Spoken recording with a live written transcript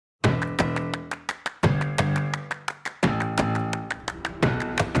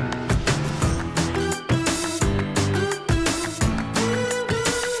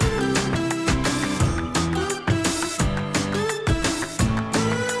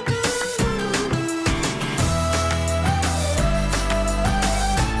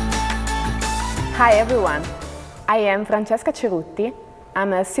Hi everyone, I am Francesca Cerutti.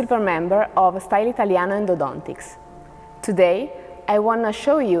 I'm a silver member of Style Italiano Endodontics. Today I want to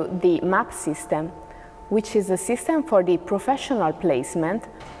show you the MAP system, which is a system for the professional placement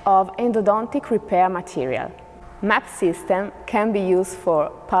of endodontic repair material. MAP system can be used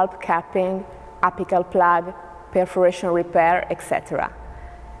for pulp capping, apical plug, perforation repair, etc.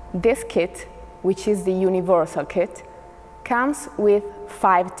 This kit, which is the universal kit, comes with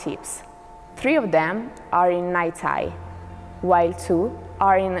 5 tips. 3 of them are in night eye, while 2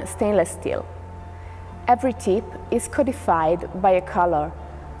 are in stainless steel. Every tip is codified by a color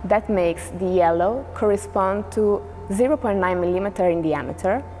that makes the yellow correspond to 0.9 mm in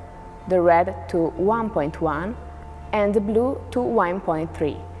diameter, the red to 1.1 and the blue to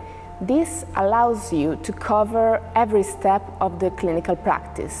 1.3. This allows you to cover every step of the clinical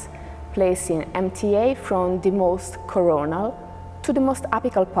practice, placing MTA from the most coronal to the most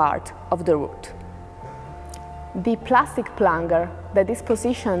apical part of the root. The plastic plunger that is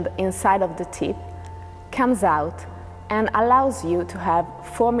positioned inside of the tip comes out and allows you to have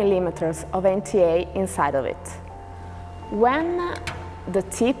 4 mm of MTA inside of it. When the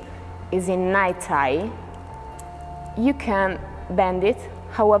tip is in night eye, you can bend it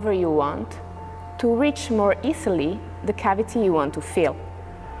however you want to reach more easily the cavity you want to fill.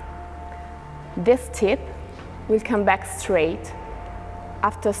 This tip will come back straight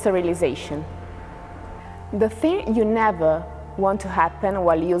after sterilization. The thing you never want to happen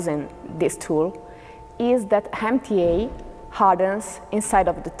while using this tool is that MTA hardens inside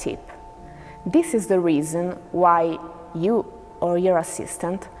of the tip. This is the reason why you or your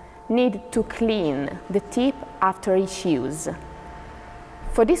assistant need to clean the tip after each use.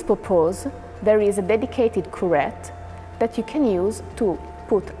 For this purpose, there is a dedicated curette that you can use to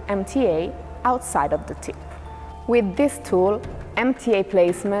put MTA outside of the tip. With this tool, MTA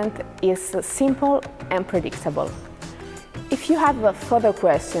placement is simple and predictable. If you have further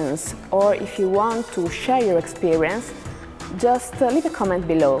questions or if you want to share your experience, just leave a comment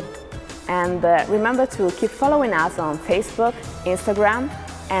below. And remember to keep following us on Facebook, Instagram,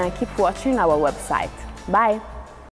 and keep watching our website. Bye!